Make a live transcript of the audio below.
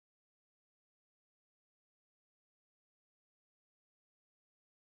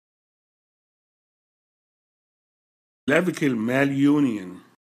Clavicle malunion.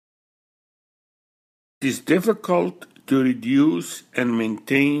 It is difficult to reduce and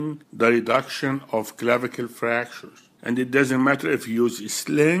maintain the reduction of clavicle fractures, and it doesn't matter if you use a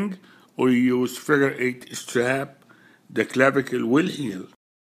sling or you use figure 8 strap, the clavicle will heal.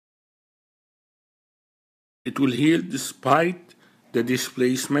 It will heal despite the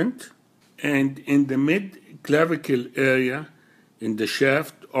displacement, and in the mid-clavicle area, in the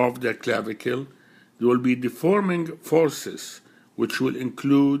shaft of the clavicle, there will be deforming forces, which will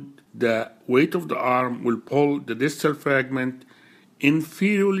include the weight of the arm will pull the distal fragment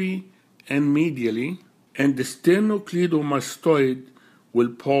inferiorly and medially, and the sternocleidomastoid will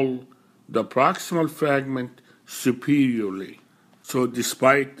pull the proximal fragment superiorly. So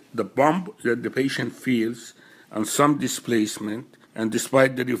despite the bump that the patient feels and some displacement, and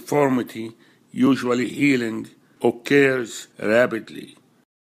despite the deformity, usually healing occurs rapidly.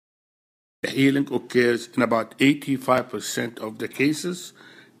 The healing occurs in about 85% of the cases,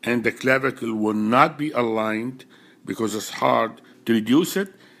 and the clavicle will not be aligned because it's hard to reduce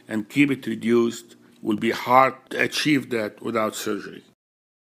it, and keep it reduced will be hard to achieve that without surgery.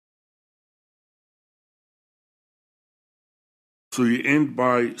 So you end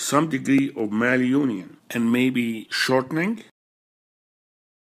by some degree of malunion and maybe shortening.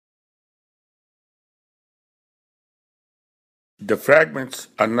 The fragments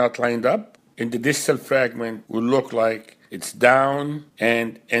are not lined up, and the distal fragment will look like it's down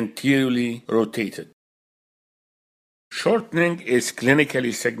and anteriorly rotated. Shortening is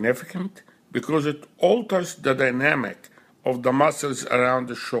clinically significant because it alters the dynamic of the muscles around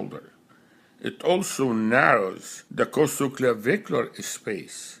the shoulder. It also narrows the costoclavicular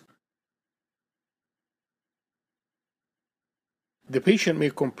space. The patient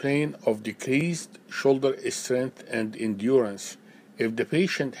may complain of decreased shoulder strength and endurance if the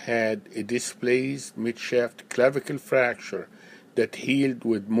patient had a displaced midshaft clavicle fracture that healed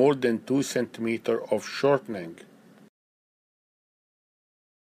with more than 2 centimeters of shortening.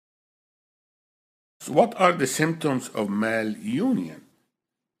 So what are the symptoms of malunion?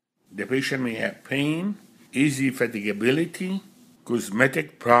 The patient may have pain, easy fatigability,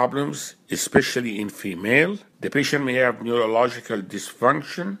 cosmetic problems, especially in female. The patient may have neurological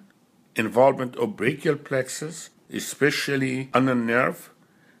dysfunction, involvement of brachial plexus, especially on the nerve.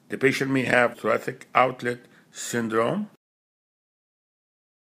 The patient may have thoracic outlet syndrome.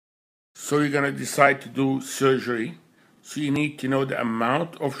 So you're going to decide to do surgery. So you need to know the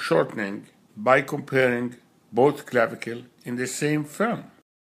amount of shortening by comparing both clavicle in the same film.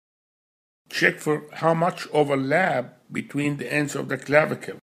 Check for how much overlap between the ends of the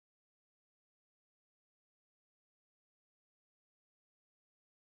clavicle.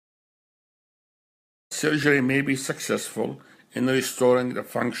 Surgery may be successful in restoring the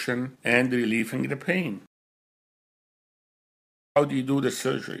function and relieving the pain. How do you do the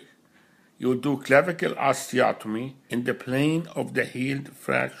surgery? You do clavicle osteotomy in the plane of the healed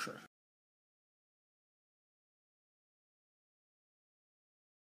fracture.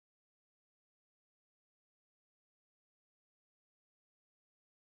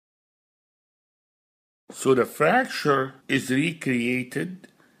 So the fracture is recreated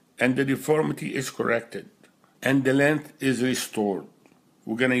and the deformity is corrected and the length is restored.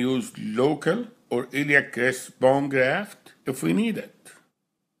 We're going to use local or iliac crest bone graft if we need it.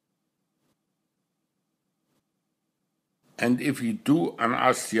 And if you do an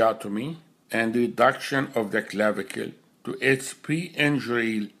osteotomy and reduction of the clavicle to its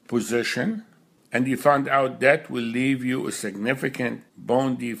pre-injury position, and you find out that will leave you a significant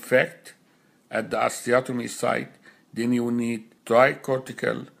bone defect at the osteotomy site, then you will need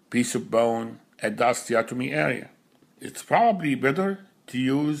tricortical piece of bone at the osteotomy area. It's probably better to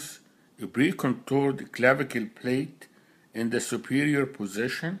use a pre-contoured clavicle plate in the superior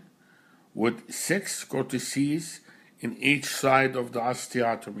position with 6 cortices in each side of the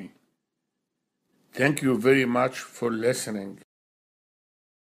osteotomy. Thank you very much for listening.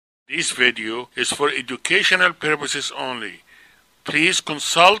 This video is for educational purposes only. Please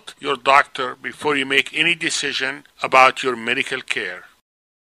consult your doctor before you make any decision about your medical care.